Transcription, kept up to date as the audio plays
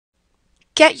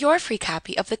Get your free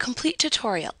copy of the complete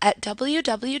tutorial at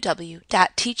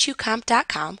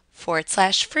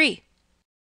www.teachucomp.com/free.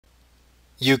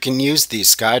 You can use the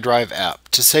SkyDrive app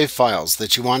to save files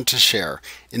that you want to share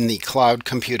in the cloud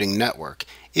computing network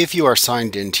if you are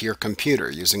signed into your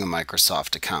computer using a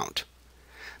Microsoft account.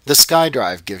 The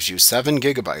SkyDrive gives you 7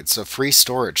 gigabytes of free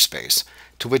storage space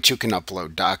to which you can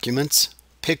upload documents,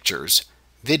 pictures,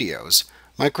 videos,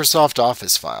 Microsoft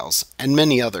Office files, and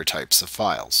many other types of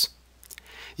files.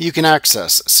 You can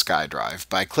access SkyDrive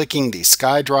by clicking the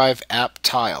SkyDrive app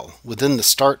tile within the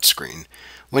Start screen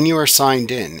when you are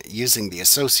signed in using the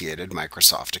associated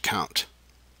Microsoft account.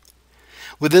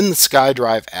 Within the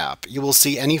SkyDrive app, you will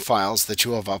see any files that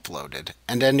you have uploaded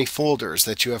and any folders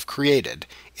that you have created,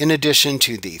 in addition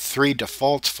to the 3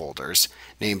 default folders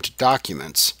named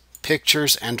Documents,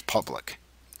 Pictures, and Public.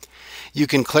 You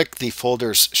can click the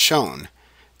folders shown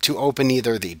to open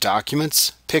either the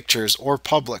Documents, Pictures, or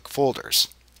Public folders.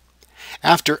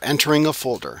 After entering a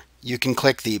folder, you can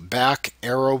click the back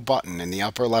arrow button in the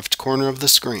upper left corner of the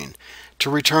screen to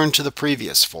return to the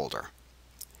previous folder.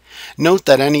 Note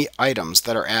that any items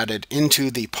that are added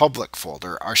into the Public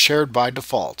folder are shared by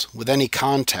default with any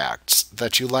contacts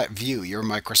that you let view your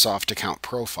Microsoft account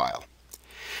profile.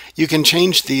 You can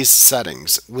change these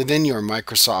settings within your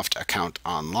Microsoft account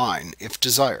online if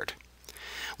desired.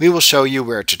 We will show you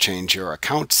where to change your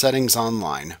account settings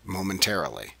online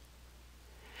momentarily.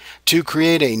 To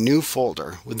create a new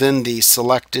folder within the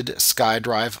selected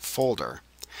SkyDrive folder,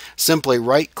 simply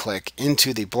right-click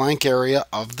into the blank area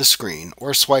of the screen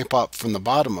or swipe up from the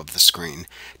bottom of the screen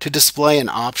to display an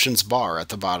options bar at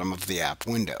the bottom of the app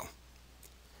window.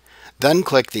 Then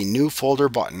click the New Folder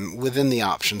button within the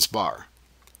options bar.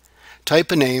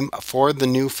 Type a name for the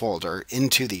new folder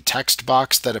into the text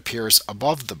box that appears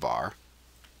above the bar,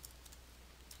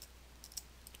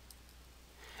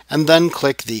 and then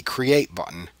click the Create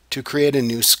button to create a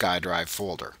new SkyDrive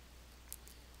folder.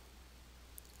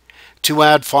 To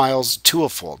add files to a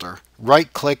folder,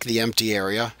 right-click the empty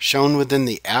area shown within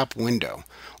the app window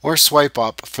or swipe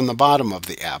up from the bottom of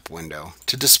the app window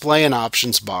to display an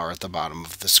options bar at the bottom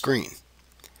of the screen.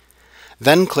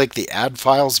 Then click the Add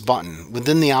Files button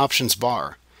within the options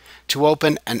bar to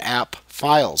open an App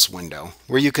Files window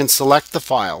where you can select the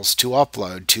files to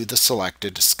upload to the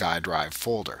selected SkyDrive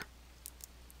folder.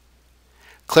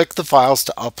 Click the files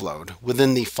to upload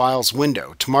within the Files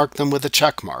window to mark them with a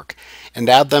check mark and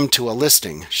add them to a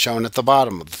listing shown at the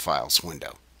bottom of the Files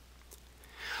window.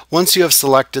 Once you have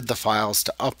selected the files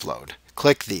to upload,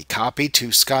 click the Copy to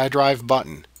SkyDrive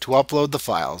button to upload the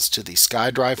files to the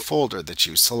SkyDrive folder that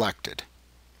you selected.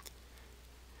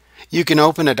 You can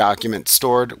open a document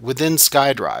stored within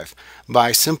SkyDrive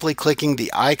by simply clicking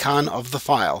the icon of the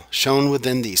file shown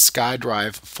within the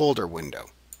SkyDrive folder window.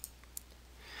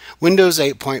 Windows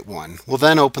 8.1 will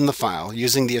then open the file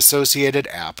using the associated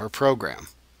app or program.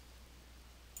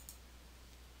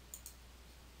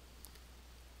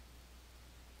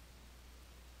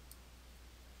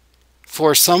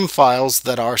 For some files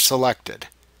that are selected,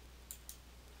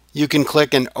 you can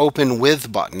click an Open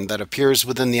With button that appears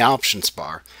within the options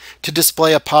bar to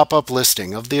display a pop-up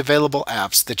listing of the available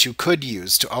apps that you could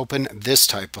use to open this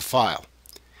type of file.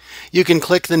 You can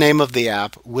click the name of the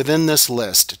app within this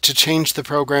list to change the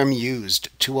program used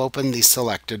to open the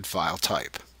selected file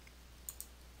type.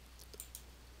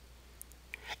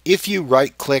 If you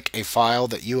right-click a file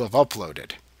that you have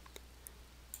uploaded,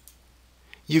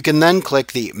 you can then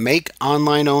click the Make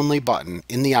Online Only button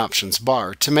in the options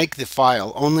bar to make the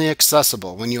file only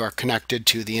accessible when you are connected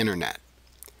to the Internet.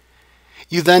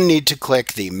 You then need to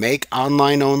click the Make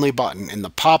Online Only button in the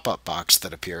pop-up box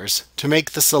that appears to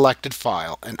make the selected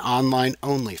file an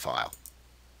online-only file.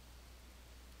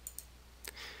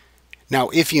 Now,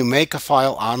 if you make a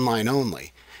file online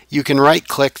only, you can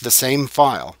right-click the same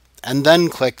file and then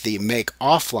click the Make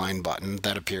Offline button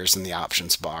that appears in the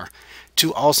options bar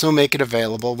to also make it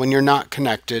available when you're not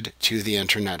connected to the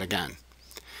Internet again.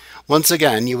 Once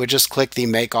again, you would just click the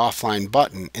Make Offline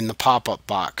button in the pop-up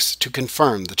box to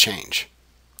confirm the change.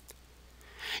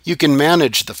 You can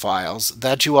manage the files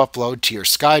that you upload to your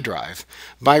SkyDrive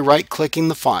by right-clicking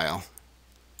the file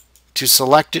to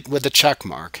select it with a check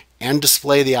mark and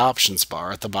display the options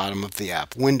bar at the bottom of the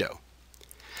app window.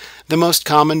 The most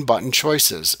common button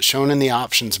choices shown in the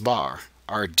options bar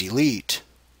are Delete,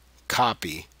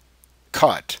 Copy,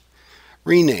 Cut,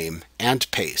 Rename, and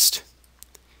Paste.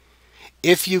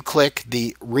 If you click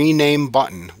the Rename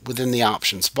button within the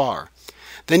options bar,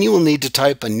 then you will need to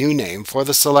type a new name for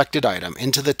the selected item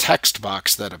into the text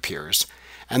box that appears,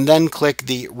 and then click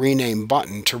the Rename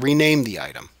button to rename the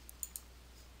item.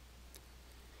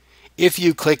 If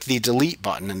you click the Delete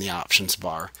button in the options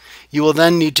bar, you will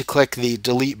then need to click the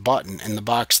Delete button in the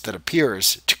box that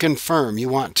appears to confirm you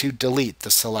want to delete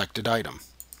the selected item.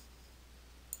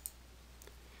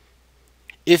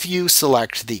 If you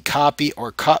select the Copy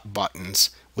or Cut buttons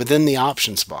within the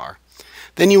options bar,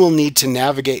 then you will need to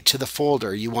navigate to the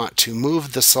folder you want to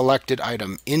move the selected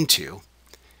item into,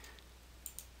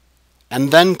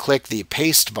 and then click the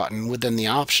Paste button within the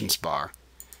options bar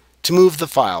to move the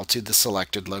file to the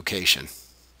selected location.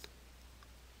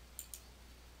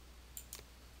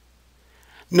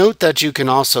 Note that you can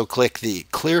also click the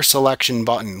Clear Selection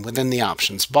button within the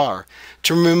options bar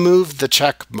to remove the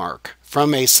check mark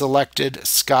from a selected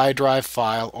SkyDrive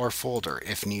file or folder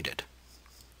if needed.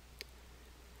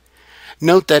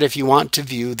 Note that if you want to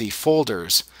view the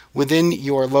folders within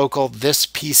your local This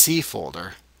PC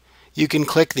folder, you can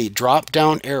click the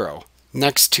drop-down arrow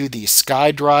next to the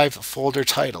SkyDrive folder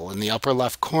title in the upper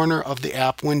left corner of the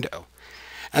app window,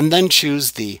 and then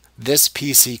choose the This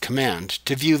PC command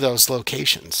to view those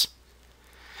locations.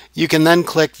 You can then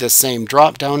click this same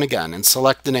drop-down again and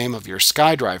select the name of your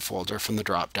SkyDrive folder from the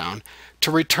drop-down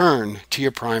to return to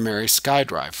your primary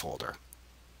SkyDrive folder.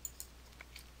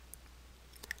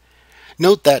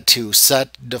 Note that to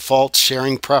set default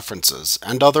sharing preferences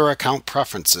and other account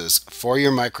preferences for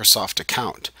your Microsoft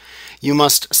account, you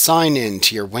must sign in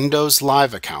to your Windows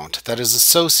Live account that is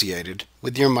associated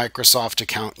with your Microsoft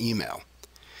account email.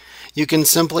 You can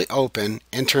simply open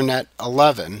Internet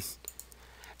 11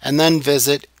 and then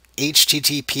visit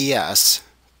https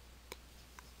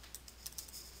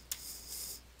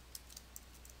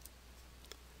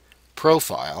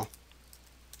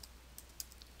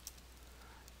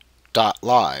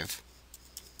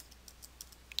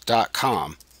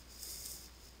profile.live.com.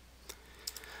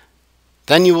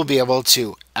 Then you will be able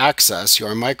to access your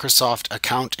Microsoft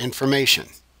account information.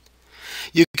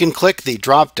 You can click the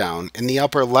drop-down in the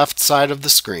upper left side of the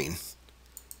screen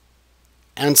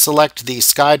and select the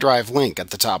SkyDrive link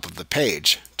at the top of the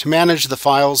page to manage the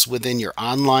files within your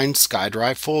online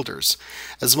SkyDrive folders,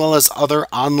 as well as other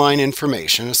online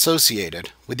information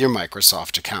associated with your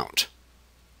Microsoft account.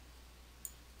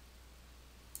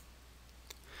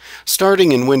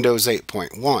 Starting in Windows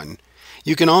 8.1,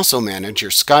 you can also manage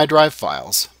your SkyDrive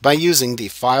files by using the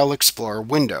File Explorer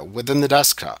window within the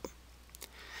desktop.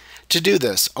 To do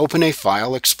this, open a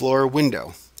File Explorer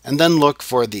window and then look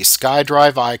for the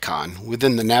SkyDrive icon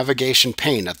within the navigation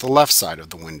pane at the left side of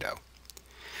the window.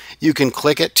 You can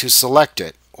click it to select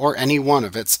it or any one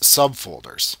of its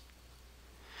subfolders.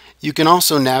 You can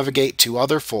also navigate to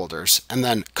other folders and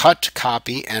then cut,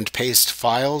 copy, and paste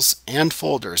files and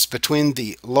folders between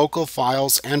the local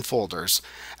files and folders,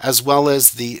 as well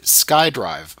as the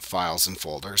SkyDrive files and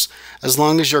folders, as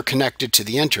long as you're connected to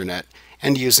the Internet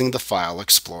and using the File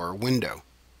Explorer window.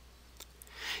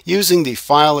 Using the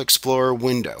File Explorer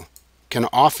window can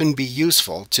often be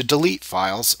useful to delete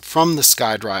files from the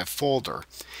SkyDrive folder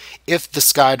if the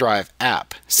SkyDrive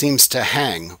app seems to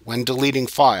hang when deleting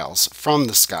files from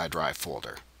the SkyDrive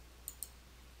folder.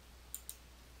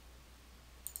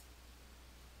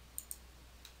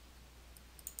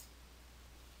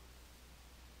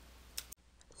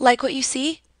 Like what you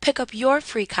see? Pick up your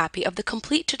free copy of the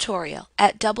complete tutorial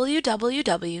at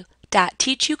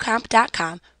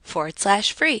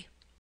www.teachucomp.com/free.